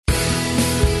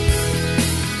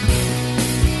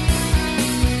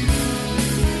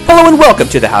Hello and welcome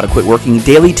to the How to Quit Working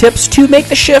Daily Tips to make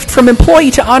the shift from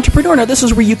employee to entrepreneur. Now, this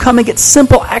is where you come and get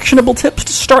simple, actionable tips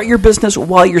to start your business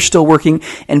while you're still working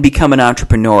and become an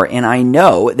entrepreneur. And I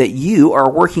know that you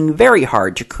are working very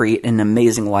hard to create an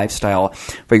amazing lifestyle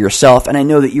for yourself. And I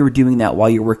know that you're doing that while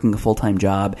you're working a full-time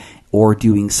job or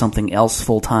doing something else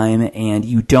full-time, and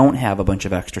you don't have a bunch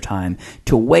of extra time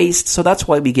to waste. So that's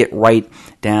why we get right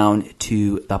down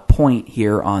to the point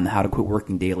here on the How to Quit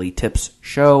Working Daily Tips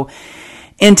show.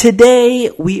 And today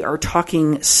we are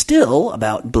talking still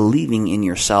about believing in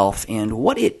yourself and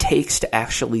what it takes to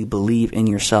actually believe in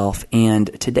yourself.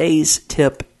 And today's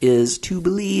tip is to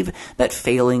believe that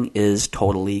failing is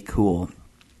totally cool.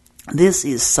 This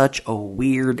is such a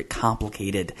weird,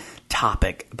 complicated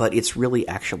topic, but it's really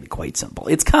actually quite simple.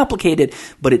 It's complicated,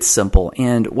 but it's simple.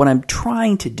 And what I'm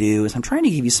trying to do is I'm trying to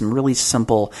give you some really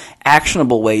simple,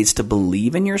 actionable ways to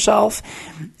believe in yourself.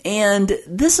 And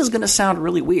this is going to sound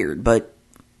really weird, but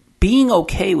being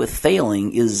okay with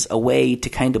failing is a way to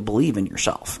kind of believe in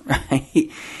yourself, right?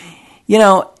 You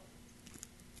know,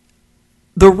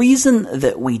 the reason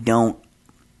that we don't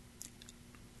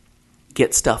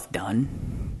get stuff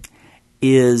done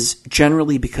is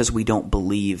generally because we don't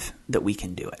believe that we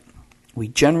can do it. We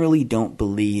generally don't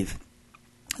believe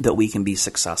that we can be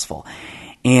successful.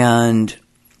 And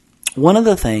one of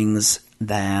the things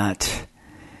that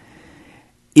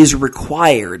is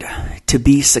required to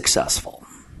be successful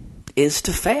is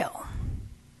to fail.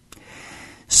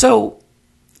 So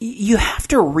you have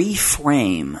to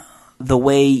reframe the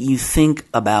way you think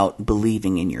about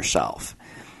believing in yourself.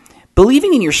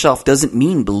 Believing in yourself doesn't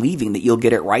mean believing that you'll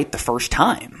get it right the first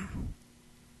time.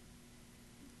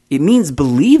 It means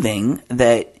believing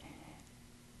that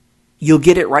you'll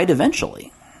get it right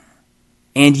eventually.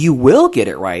 And you will get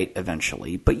it right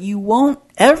eventually, but you won't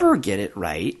ever get it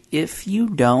right if you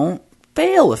don't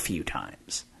fail a few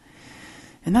times.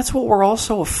 And that's what we're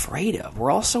also afraid of.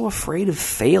 We're also afraid of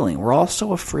failing. We're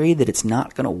also afraid that it's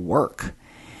not going to work.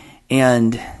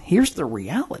 And here's the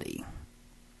reality.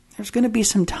 There's going to be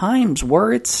some times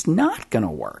where it's not going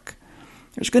to work.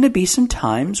 There's going to be some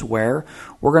times where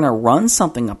we're going to run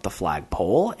something up the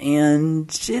flagpole and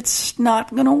it's not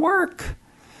going to work.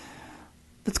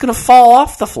 It's going to fall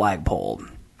off the flagpole.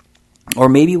 Or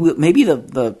maybe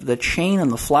the chain on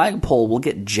the flagpole will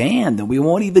get jammed and we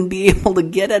won't even be able to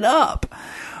get it up,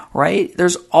 right?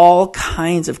 There's all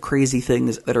kinds of crazy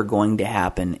things that are going to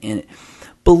happen. And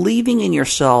believing in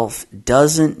yourself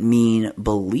doesn't mean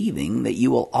believing that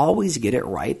you will always get it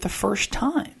right the first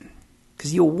time,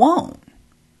 because you won't.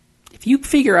 If you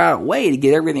figure out a way to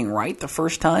get everything right the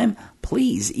first time,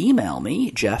 please email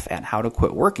me,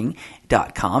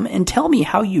 jeff@howtoquitworking.com, and tell me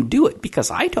how you do it,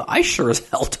 because I sure as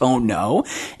hell don't know.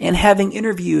 And having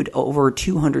interviewed over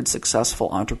 200 successful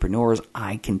entrepreneurs,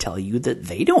 I can tell you that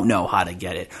they don't know how to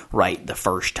get it right the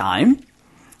first time.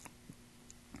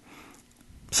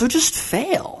 So just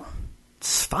fail.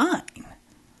 It's fine.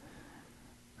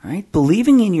 Right?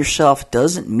 Believing in yourself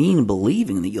doesn't mean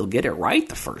believing that you'll get it right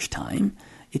the first time.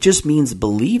 It just means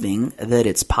believing that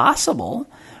it's possible,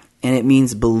 and it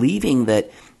means believing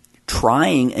that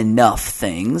trying enough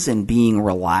things and being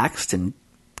relaxed and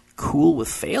cool with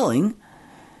failing,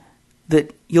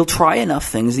 that you'll try enough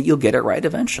things that you'll get it right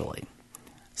eventually.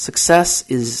 Success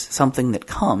is something that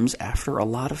comes after a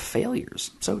lot of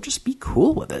failures, so just be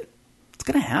cool with it. It's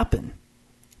going to happen.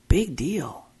 Big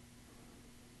deal.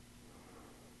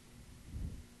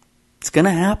 It's going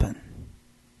to happen.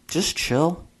 Just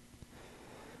chill.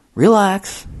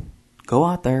 Relax, go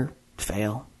out there,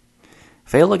 fail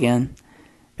again,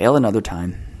 fail another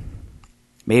time,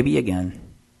 maybe again.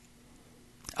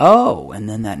 Oh, and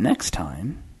then that next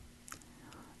time,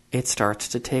 it starts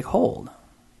to take hold.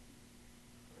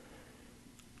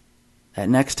 That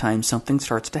next time, something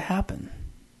starts to happen.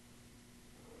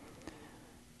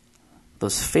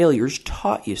 Those failures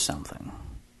taught you something.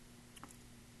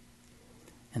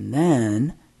 And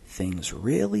then things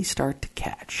really start to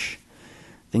catch.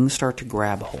 Things start to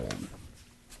grab hold.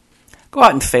 Go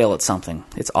out and fail at something.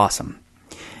 It's awesome.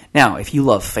 Now, if you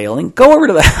love failing, go over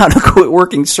to the How to Quit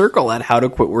Working Circle at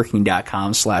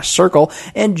howtoquitworking.com/circle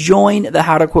and join the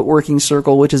How to Quit Working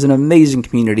Circle, which is an amazing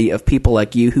community of people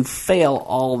like you who fail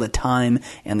all the time,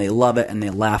 and they love it and they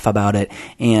laugh about it,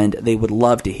 and they would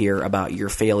love to hear about your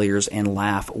failures and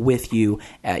laugh with you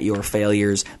at your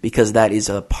failures, because that is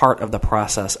a part of the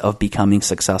process of becoming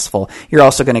successful. You're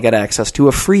also going to get access to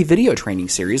a free video training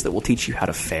series that will teach you how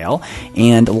to fail,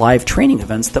 and live training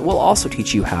events that will also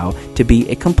teach you how to be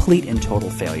a complete and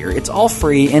total failure. It's all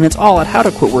free, and it's all at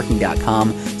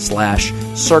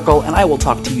howtoquitworking.com/circle, and I will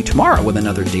talk to you tomorrow with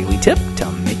another daily tip to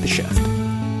make the shift.